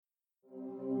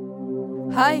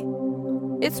Hi,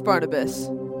 it's Barnabas.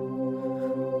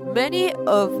 Many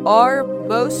of our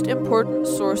most important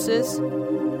sources,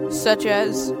 such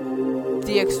as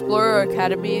the Explorer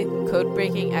Academy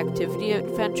Code-Breaking Activity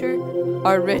Adventure,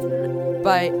 are written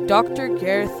by Dr.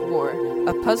 Gareth Moore,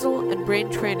 a puzzle and brain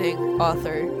training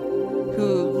author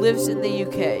who lives in the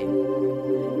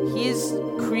UK. He's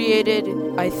created,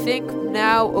 I think,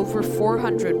 now over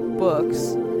 400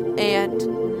 books,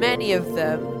 and many of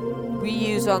them we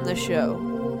use on the show.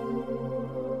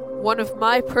 One of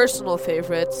my personal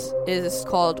favorites is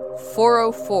called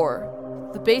 404.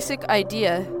 The basic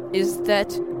idea is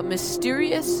that a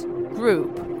mysterious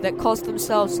group that calls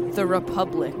themselves the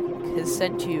Republic has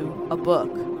sent you a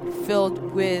book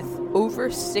filled with over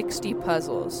 60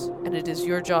 puzzles, and it is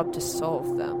your job to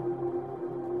solve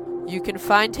them. You can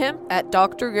find him at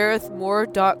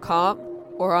drgarethmoore.com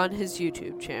or on his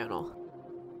YouTube channel.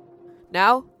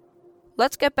 Now,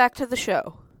 let's get back to the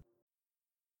show.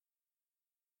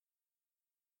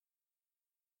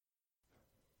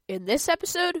 In this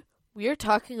episode, we are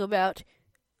talking about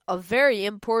a very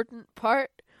important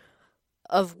part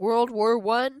of World War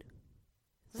I,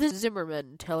 the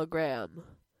Zimmerman telegram.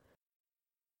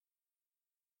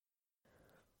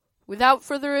 Without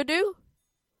further ado,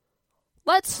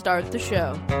 let's start the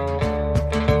show.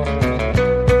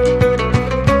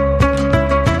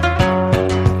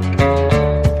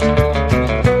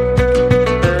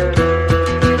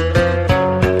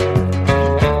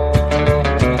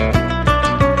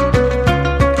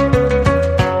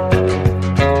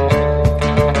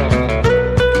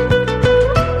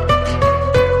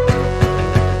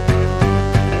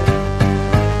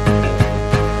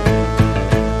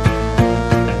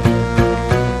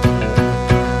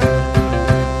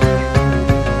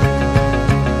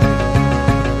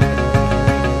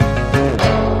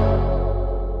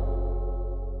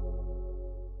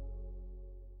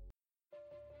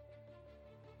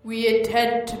 We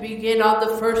intend to begin on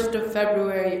the 1st of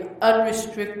February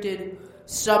unrestricted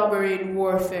submarine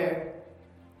warfare.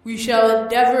 We shall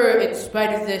endeavor, in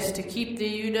spite of this, to keep the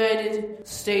United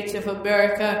States of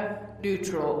America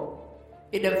neutral.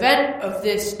 In event of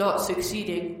this not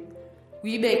succeeding,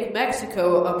 we make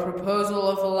Mexico a proposal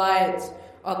of alliance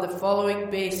on the following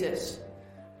basis: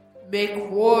 make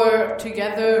war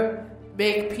together,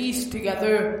 make peace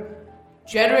together,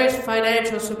 generous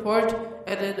financial support,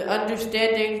 and an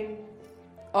understanding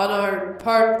on our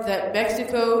part that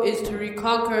Mexico is to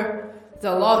reconquer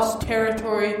the lost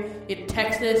territory in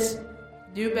Texas,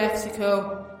 New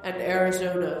Mexico, and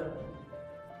Arizona.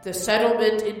 The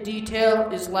settlement in detail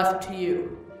is left to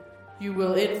you. You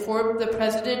will inform the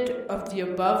President of the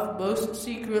above most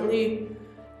secretly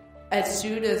as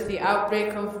soon as the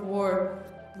outbreak of war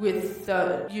with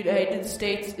the United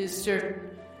States is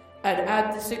certain, and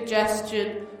add the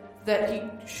suggestion that he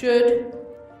should,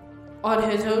 on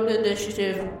his own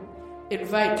initiative,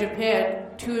 invite Japan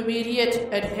to immediate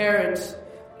adherence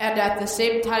and at the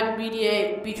same time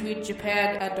mediate between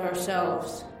Japan and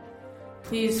ourselves.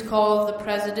 Please call the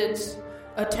President's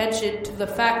attention to the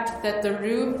fact that the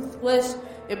ruthless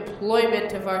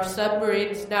employment of our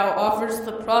submarines now offers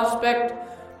the prospect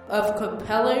of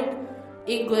compelling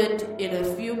England in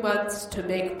a few months to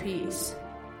make peace.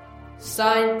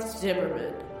 Signed,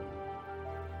 Zimmerman.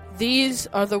 These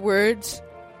are the words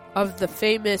of the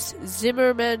famous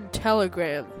Zimmerman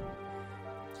telegram,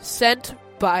 sent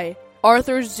by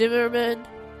Arthur Zimmerman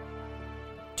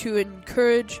to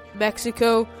encourage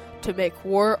Mexico to make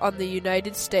war on the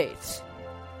United States.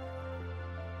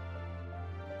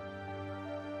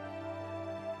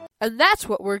 And that's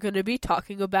what we're going to be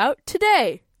talking about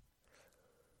today.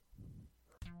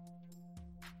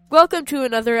 Welcome to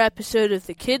another episode of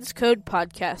the Kids Code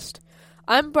Podcast.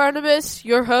 I'm Barnabas,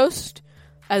 your host.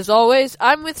 As always,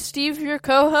 I'm with Steve, your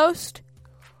co-host.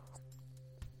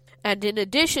 And in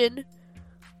addition,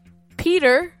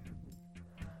 Peter,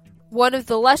 one of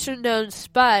the lesser-known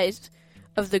spies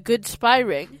of the Good Spy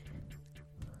Ring,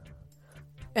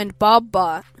 and Bob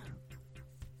Bott,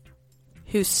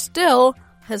 who still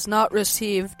has not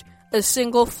received a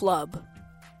single flub.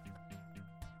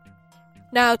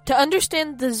 Now, to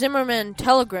understand the Zimmerman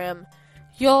telegram,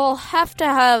 you'll have to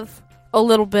have a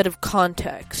little bit of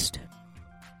context.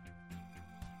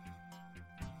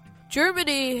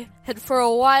 Germany had for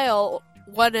a while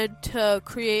wanted to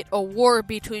create a war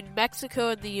between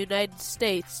Mexico and the United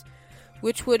States,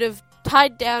 which would have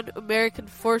tied down American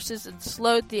forces and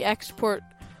slowed the export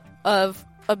of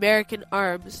American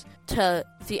arms to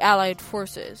the Allied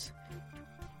forces.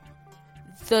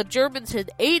 The Germans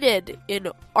had aided in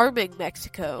arming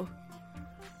Mexico,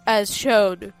 as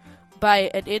shown by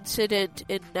an incident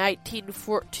in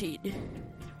 1914.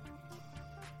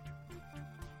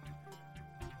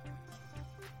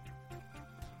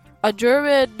 A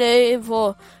German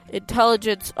naval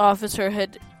intelligence officer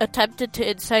had attempted to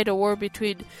incite a war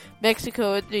between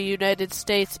Mexico and the United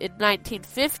States in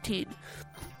 1915,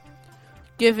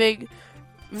 giving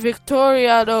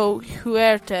Victoriano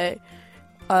Huerta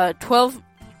 $12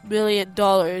 million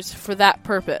for that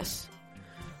purpose.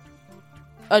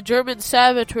 A German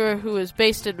saboteur who was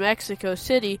based in Mexico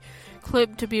City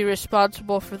claimed to be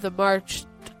responsible for the March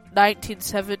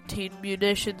 1917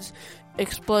 munitions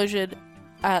explosion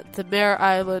at the Mare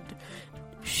Island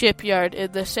shipyard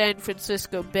in the San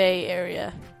Francisco Bay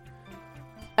Area,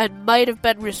 and might have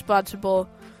been responsible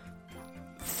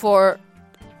for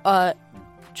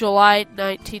July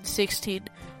 1916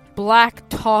 Black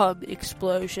Tom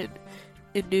explosion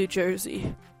in New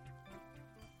Jersey.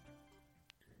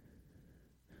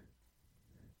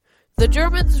 The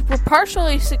Germans were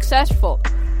partially successful.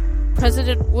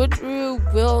 President Woodrow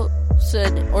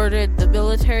Wilson ordered the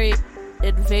military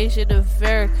invasion of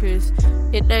Veracruz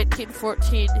in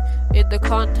 1914 in the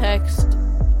context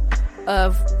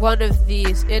of one of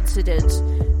these incidents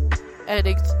and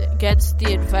against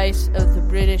the advice of the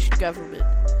British government.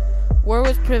 War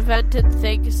was prevented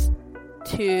thanks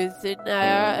to the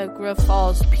Niagara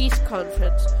Falls Peace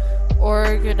Conference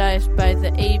organized by the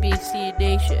ABC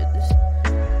nations,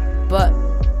 but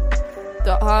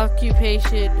the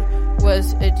occupation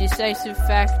was a decisive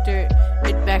factor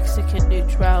in Mexican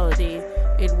neutrality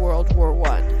in World War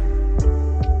I.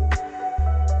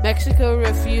 Mexico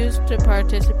refused to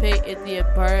participate in the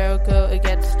embargo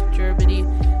against Germany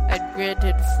and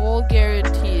granted full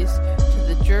guarantees to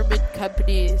the German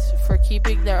companies for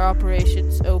keeping their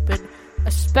operations open,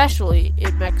 especially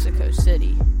in Mexico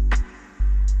City.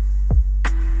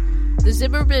 The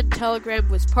Zimmerman telegram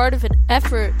was part of an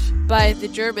effort by the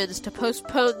Germans to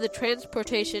postpone the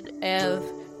transportation of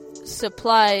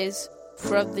supplies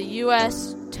from the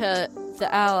U.S. to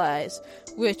the Allies,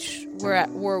 which were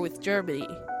at war with Germany.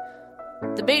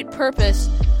 The main purpose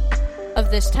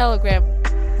of this telegram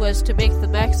was to make the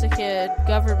Mexican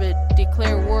government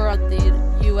declare war on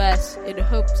the U.S. in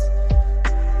hopes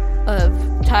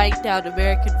of tying down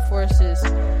American forces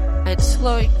and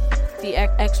slowing the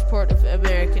export of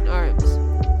American arms.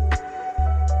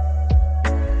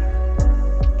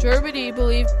 Germany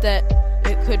believed that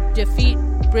it could defeat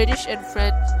British and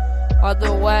French on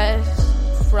the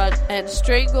West Front and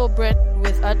strangle Britain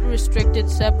with unrestricted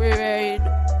submarine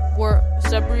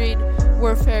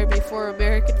warfare before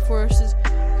American forces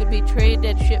could be trained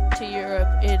and shipped to Europe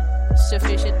in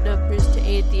sufficient numbers to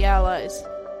aid the Allies.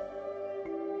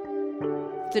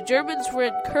 The Germans were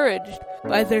encouraged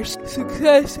by their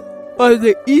success on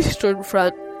the Eastern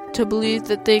Front to believe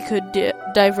that they could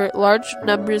divert large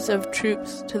numbers of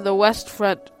troops to the West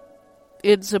Front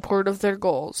in support of their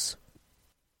goals.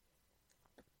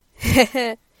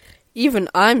 Even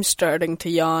I'm starting to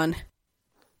yawn.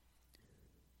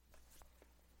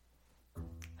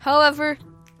 However,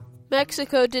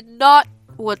 Mexico did not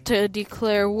want to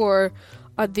declare war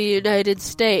on the United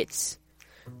States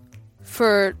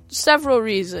for several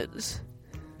reasons.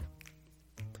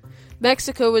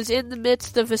 Mexico was in the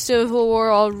midst of a civil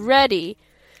war already,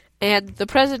 and the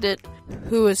president,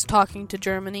 who was talking to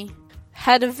Germany,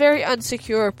 had a very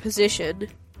unsecure position.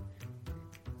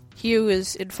 He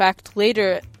was, in fact,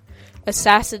 later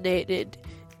assassinated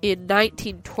in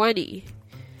 1920,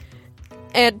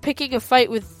 and picking a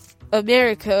fight with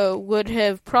America would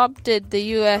have prompted the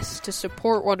U.S. to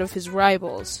support one of his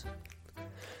rivals.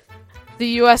 The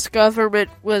U.S.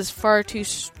 government was far too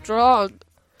strong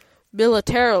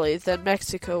militarily than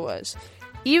Mexico was.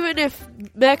 Even if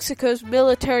Mexico's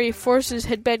military forces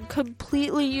had been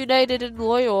completely united and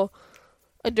loyal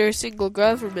under a single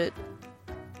government,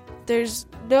 there's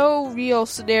no real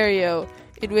scenario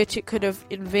in which it could have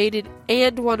invaded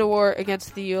and won a war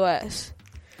against the U.S.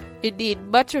 Indeed,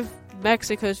 much of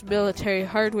Mexico's military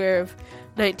hardware of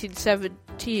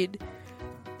 1917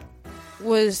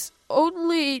 was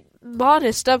only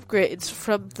modest upgrades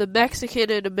from the Mexican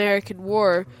and American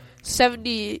War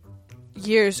 70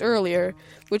 years earlier,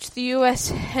 which the U.S.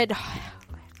 had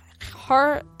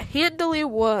handily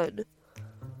won.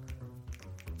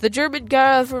 The German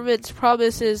government's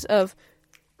promises of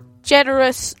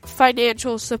generous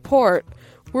financial support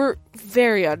were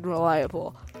very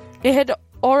unreliable. It had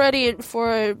already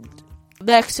informed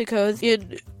Mexico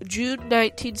in June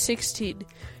 1916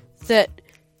 that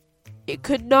it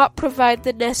could not provide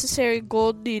the necessary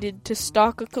gold needed to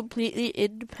stock a completely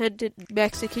independent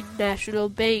Mexican national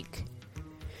bank.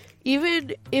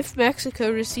 Even if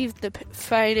Mexico received the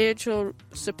financial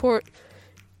support,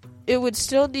 it would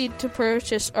still need to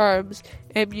purchase arms,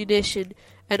 ammunition,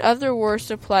 and other war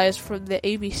supplies from the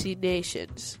ABC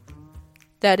nations.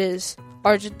 That is,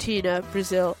 Argentina,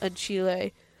 Brazil, and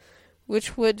Chile,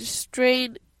 which would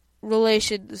strain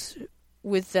relations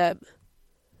with them.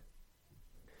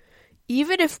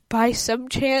 Even if by some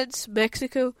chance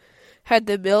Mexico had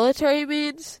the military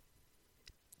means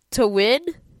to win,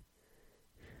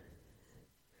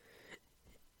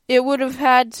 it would have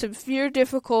had severe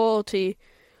difficulty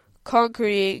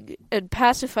conquering and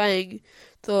pacifying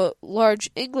the large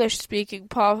English-speaking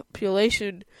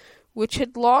population, which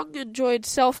had long enjoyed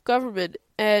self-government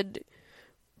and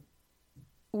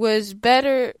was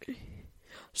better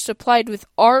supplied with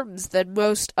arms than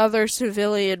most other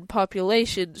civilian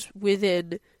populations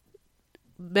within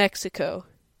Mexico.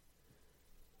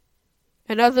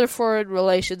 And other foreign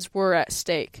relations were at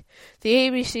stake. The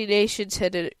ABC nations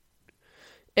had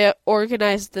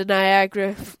organized the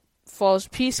Niagara Falls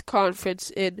Peace Conference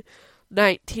in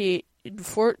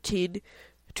 1914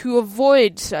 to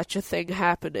avoid such a thing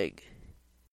happening.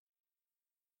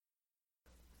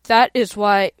 That is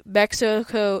why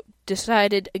Mexico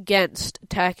decided against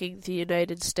attacking the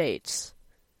United States.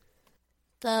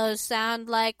 Those sound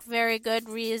like very good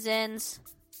reasons.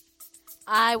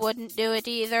 I wouldn't do it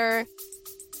either.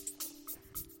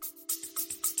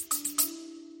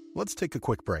 Let's take a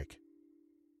quick break.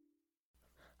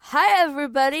 Hi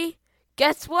everybody!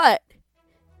 Guess what?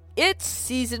 It's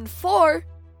season 4,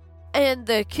 and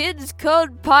the Kids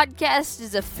Code podcast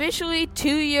is officially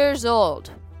 2 years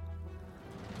old.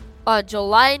 On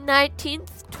July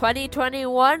 19th,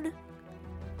 2021,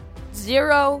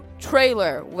 Zero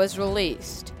trailer was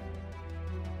released.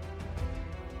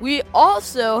 We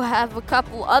also have a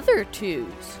couple other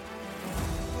 2s.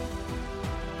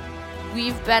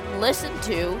 We've been listened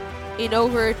to in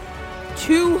over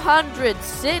 200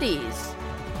 cities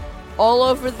all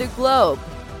over the globe.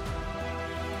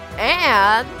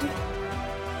 And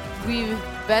we've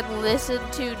been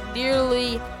listened to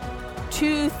nearly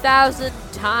 2,000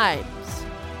 times.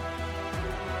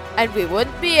 And we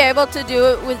wouldn't be able to do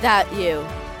it without you.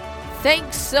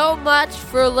 Thanks so much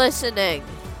for listening.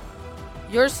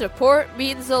 Your support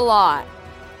means a lot.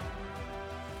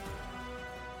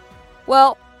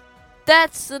 Well,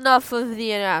 that's enough of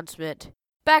the announcement.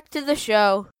 Back to the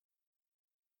show.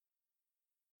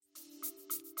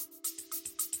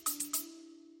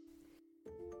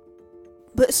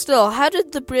 But still, how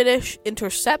did the British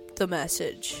intercept the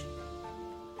message?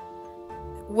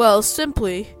 Well,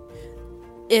 simply,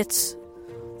 it's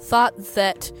thought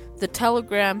that the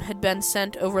telegram had been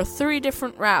sent over 3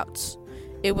 different routes.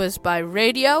 It was by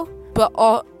radio, but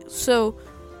also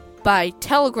by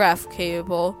telegraph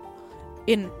cable,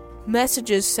 in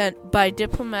messages sent by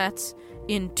diplomats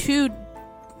in 2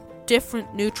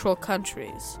 different neutral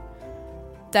countries.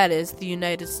 That is, the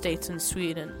United States and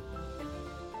Sweden.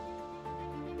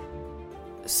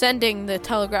 Sending the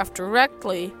telegraph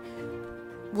directly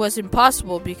was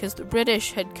impossible because the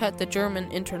British had cut the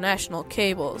German international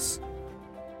cables.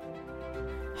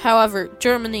 However,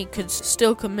 Germany could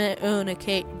still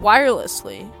communicate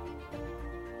wirelessly.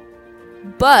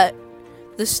 But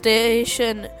the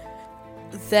station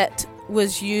that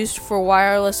was used for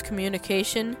wireless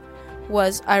communication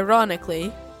was,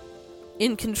 ironically,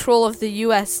 in control of the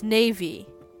U.S. Navy,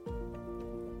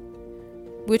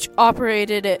 which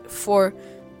operated it for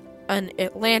an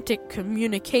Atlantic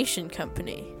communication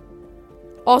company.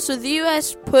 Also, the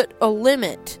U.S. put a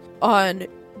limit on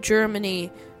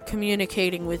Germany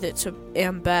communicating with its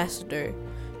ambassador.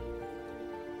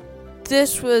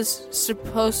 This was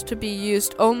supposed to be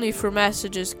used only for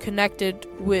messages connected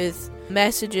with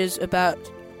messages about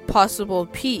possible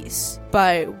peace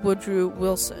by Woodrow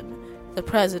Wilson, the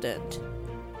president.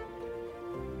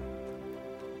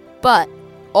 But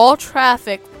all the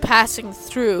traffic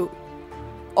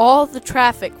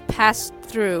passed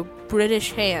through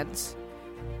British hands,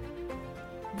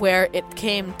 where it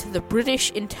came to the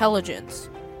British intelligence,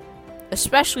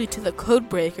 especially to the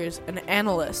codebreakers and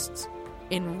analysts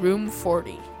in Room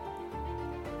 40.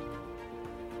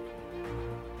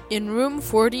 In Room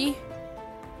 40,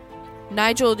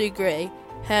 Nigel de Grey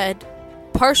had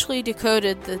partially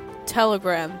decoded the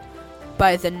telegram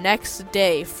by the next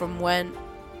day from when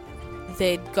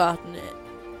they'd gotten it.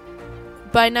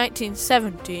 By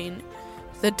 1917,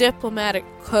 the diplomatic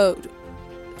code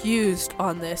used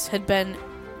on this had been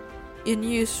in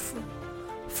use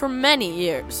for many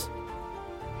years.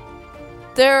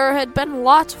 There had been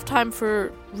lots of time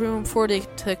for Room 40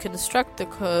 to construct the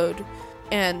code,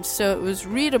 and so it was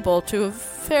readable to a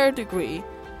fair degree,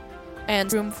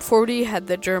 and Room 40 had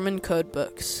the German code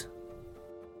books.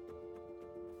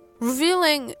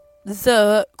 Revealing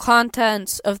the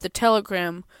contents of the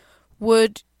telegram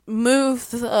would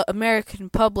move the American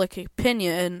public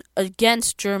opinion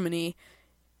against Germany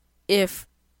if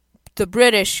the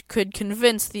British could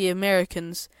convince the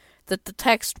Americans that the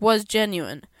text was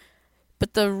genuine.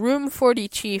 But the Room 40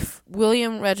 chief,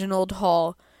 William Reginald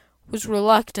Hall, was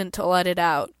reluctant to let it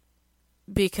out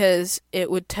because it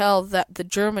would tell that the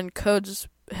German codes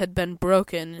had been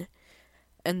broken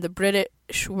and the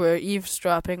British were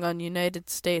eavesdropping on United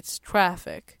States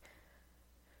traffic.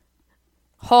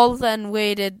 Hall then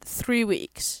waited 3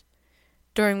 weeks,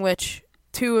 during which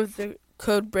 2 of the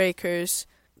code breakers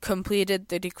completed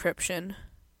the decryption.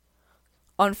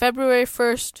 On February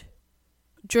 1st,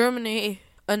 Germany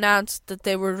announced that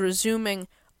they were resuming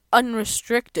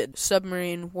unrestricted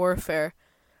submarine warfare,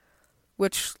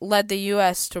 which led the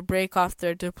U.S. to break off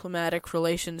their diplomatic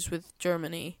relations with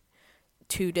Germany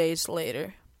 2 days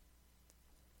later.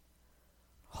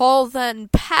 Hall then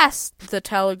passed the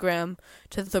telegram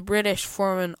to the British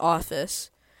Foreign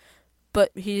Office, but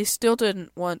he still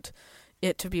didn't want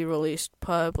it to be released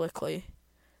publicly.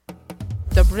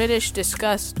 The British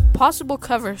discussed possible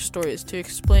cover stories to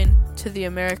explain to the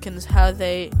Americans how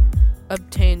they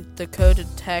obtained the coded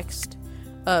text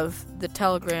of the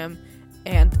telegram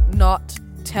and not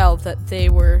tell that they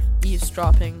were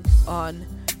eavesdropping on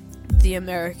the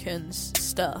Americans'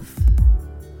 stuff.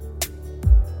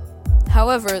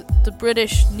 However, the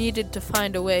British needed to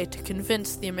find a way to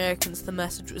convince the Americans the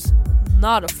message was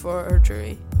not a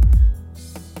forgery.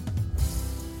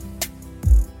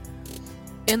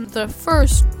 In the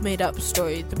first made-up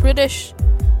story, the British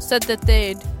said that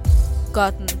they'd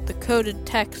gotten the coded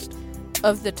text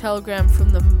of the telegram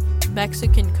from the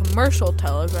Mexican Commercial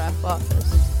Telegraph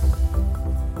Office,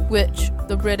 which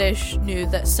the British knew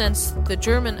that since the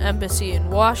German embassy in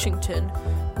Washington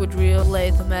would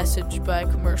relay the message by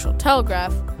commercial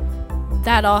telegraph,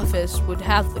 that office would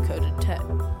have the coded text.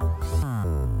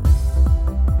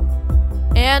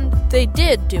 And they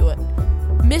did do it.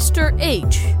 Mr.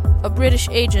 H, a British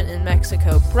agent in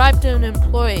Mexico, bribed an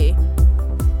employee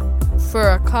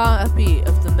for a copy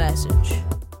of the message.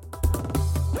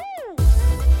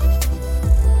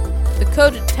 The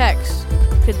coded text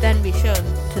could then be shown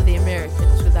to the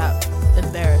Americans without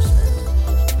embarrassment.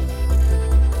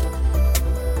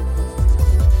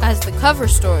 As the cover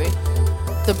story,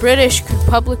 the British could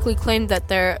publicly claim that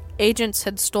their agents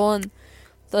had stolen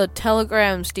the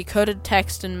telegram's decoded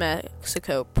text in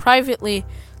Mexico. Privately,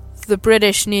 the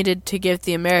British needed to give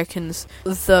the Americans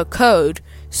the code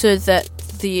so that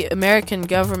the American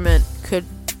government could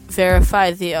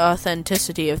verify the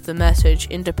authenticity of the message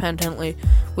independently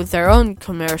with their own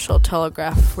commercial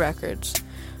telegraph records.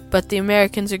 But the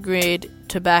Americans agreed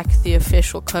to back the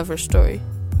official cover story.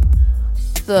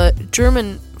 The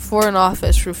German Foreign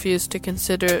Office refused to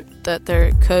consider that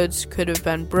their codes could have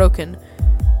been broken,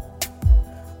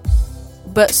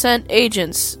 but sent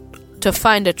agents to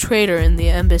find a traitor in the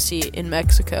embassy in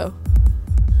Mexico.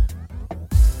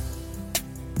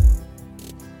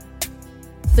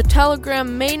 The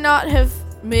telegram may not have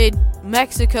made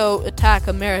Mexico attack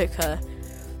America,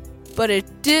 but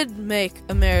it did make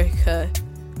America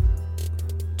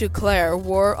declare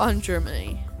war on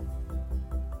Germany.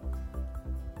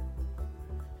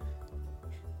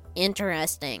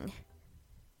 Interesting.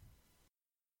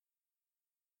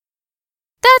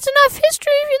 That's enough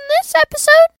history in this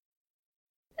episode.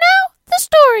 Now, the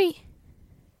story.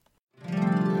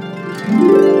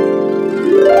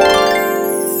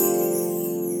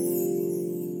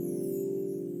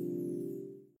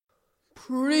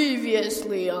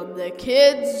 Previously on the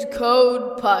Kids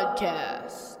Code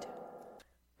Podcast.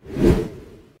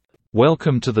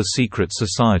 Welcome to the Secret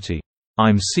Society.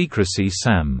 I'm Secrecy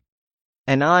Sam.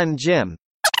 And I'm Jim.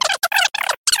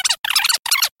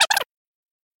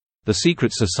 The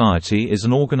Secret Society is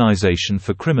an organization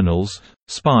for criminals,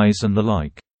 spies and the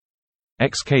like.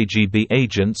 Ex-KGB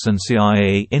agents and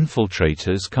CIA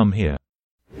infiltrators come here.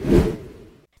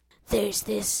 There's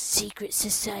this secret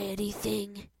society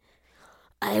thing.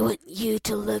 I want you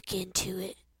to look into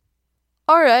it.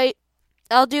 Alright,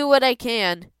 I'll do what I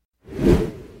can.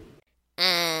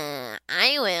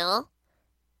 I will.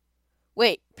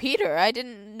 Wait, Peter, I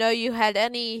didn't know you had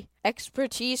any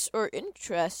expertise or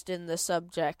interest in the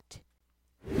subject.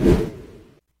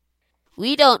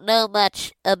 We don't know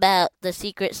much about the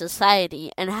secret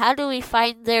society, and how do we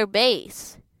find their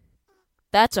base?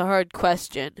 That's a hard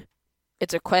question.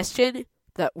 It's a question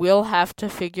that we'll have to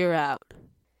figure out.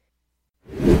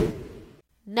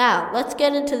 Now, let's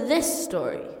get into this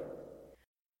story.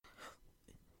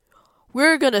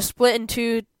 We're going to split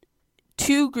into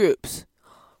 2 groups.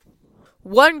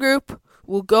 One group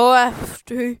will go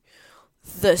after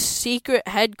the secret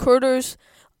headquarters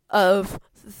of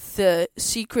the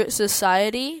secret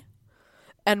society,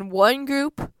 and one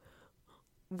group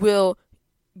will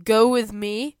go with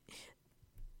me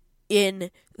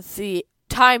in the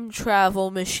time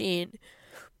travel machine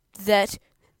that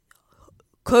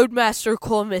Codemaster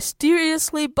Cole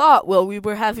mysteriously bought while we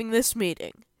were having this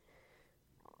meeting.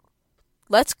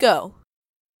 Let's go.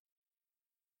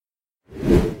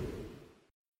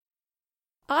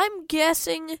 I'm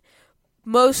guessing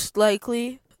most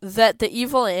likely that the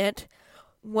evil ant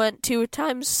went to a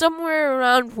time somewhere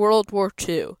around World War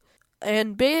II.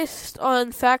 And based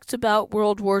on facts about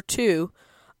World War II,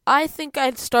 I think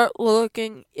I'd start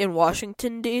looking in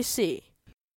Washington, D.C.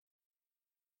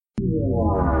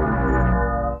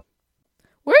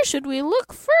 Where should we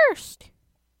look first?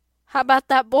 How about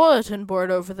that bulletin board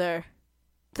over there?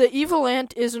 The evil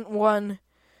ant isn't one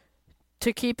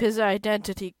to keep his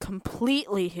identity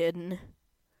completely hidden.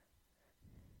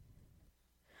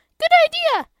 Good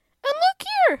idea! And look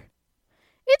here!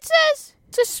 It says,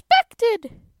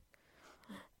 suspected!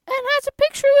 And has a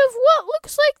picture of what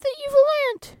looks like the evil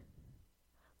ant.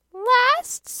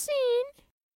 Last seen.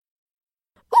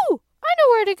 Ooh, I know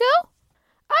where to go.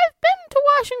 I've been to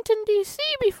Washington, D.C.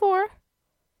 before.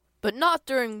 But not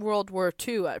during World War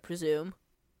II, I presume.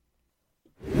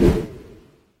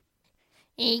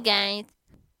 Hey, guys.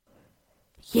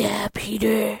 Yeah,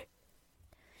 Peter.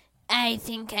 I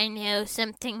think I know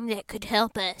something that could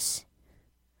help us.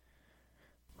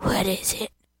 What is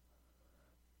it?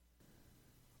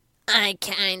 I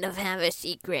kind of have a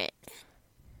secret.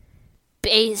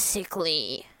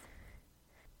 Basically,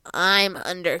 I'm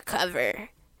undercover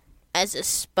as a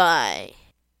spy.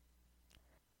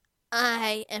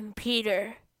 I am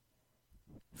Peter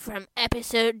from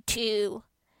episode 2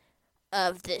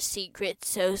 of The Secret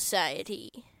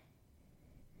Society.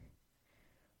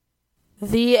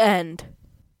 The end.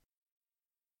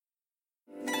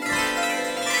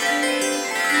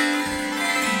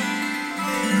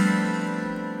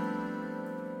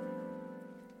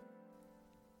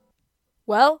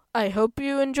 Well, I hope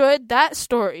you enjoyed that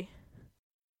story.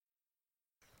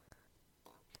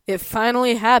 It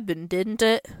finally happened, didn't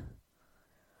it?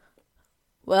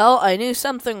 Well, I knew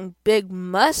something big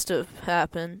must have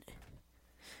happened.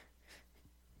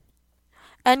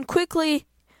 And quickly,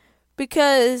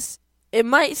 because it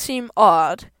might seem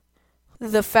odd,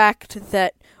 the fact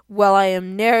that while I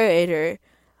am narrator,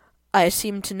 I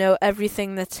seem to know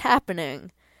everything that's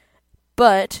happening,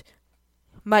 but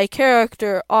my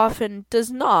character often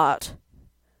does not.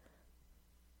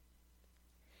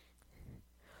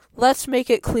 Let's make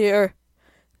it clear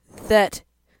that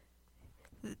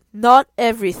not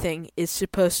everything is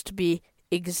supposed to be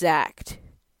exact.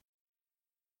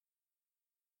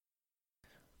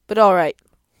 But alright.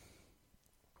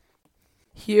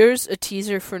 Here's a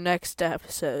teaser for next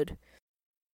episode.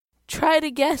 Try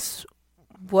to guess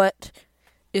what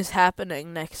is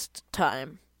happening next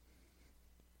time.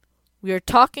 We are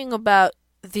talking about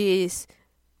these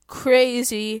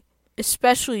crazy,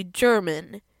 especially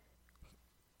German,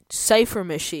 cipher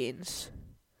machines.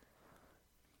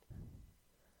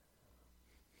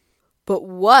 But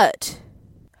what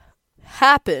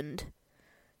happened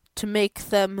to make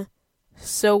them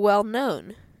so well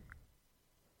known?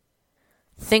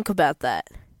 Think about that.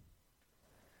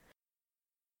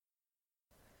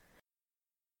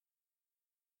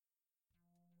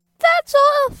 That's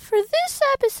all for this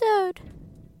episode.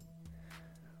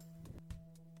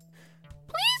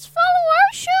 Please follow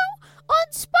our show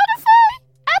on Spotify,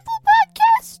 Apple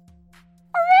Podcasts,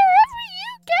 or wherever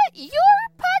you get your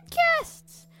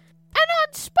podcasts. And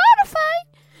on Spotify,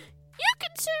 you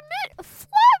can submit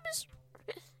flubs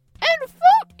and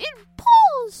vote in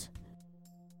polls.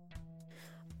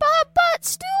 Bob Bot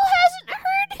still hasn't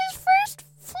heard his first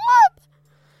flub,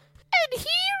 and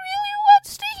he really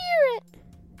wants to hear it.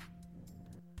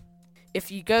 If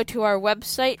you go to our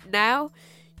website now,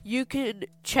 you can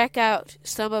check out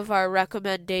some of our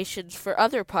recommendations for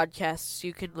other podcasts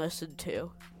you can listen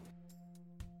to.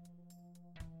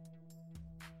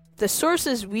 The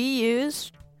sources we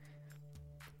used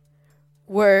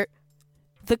were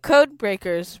The Code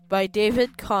Breakers by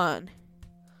David Kahn,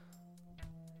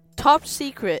 Top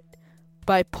Secret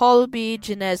by Paul B.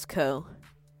 Janesco,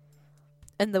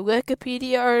 and the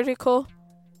Wikipedia article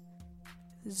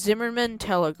Zimmerman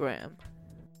Telegram.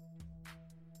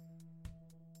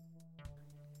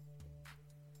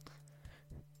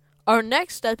 Our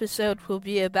next episode will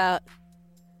be about...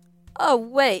 Oh,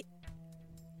 wait.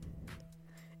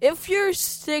 If you're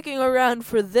sticking around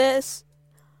for this,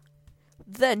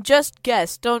 then just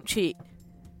guess, don't cheat.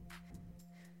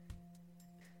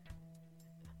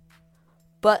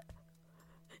 But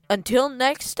until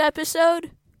next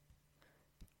episode,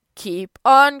 keep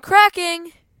on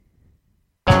cracking!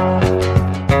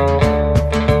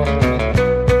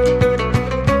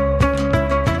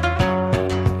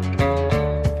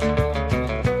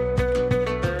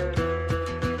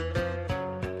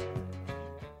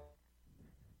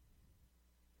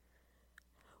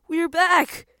 We're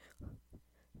back!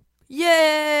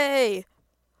 Yay!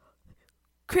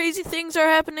 Crazy things are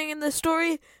happening in the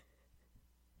story.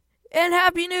 And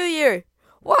Happy New Year!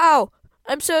 Wow!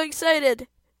 I'm so excited.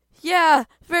 Yeah,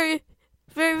 very,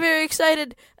 very, very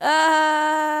excited. Calm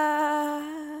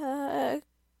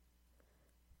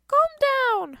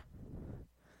down.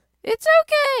 It's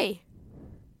okay.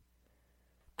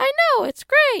 I know, it's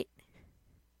great.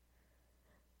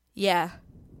 Yeah.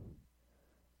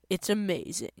 It's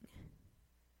amazing.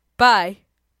 Bye.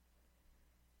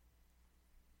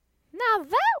 Now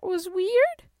that was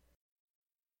weird.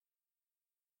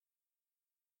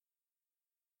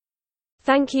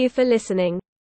 Thank you for listening.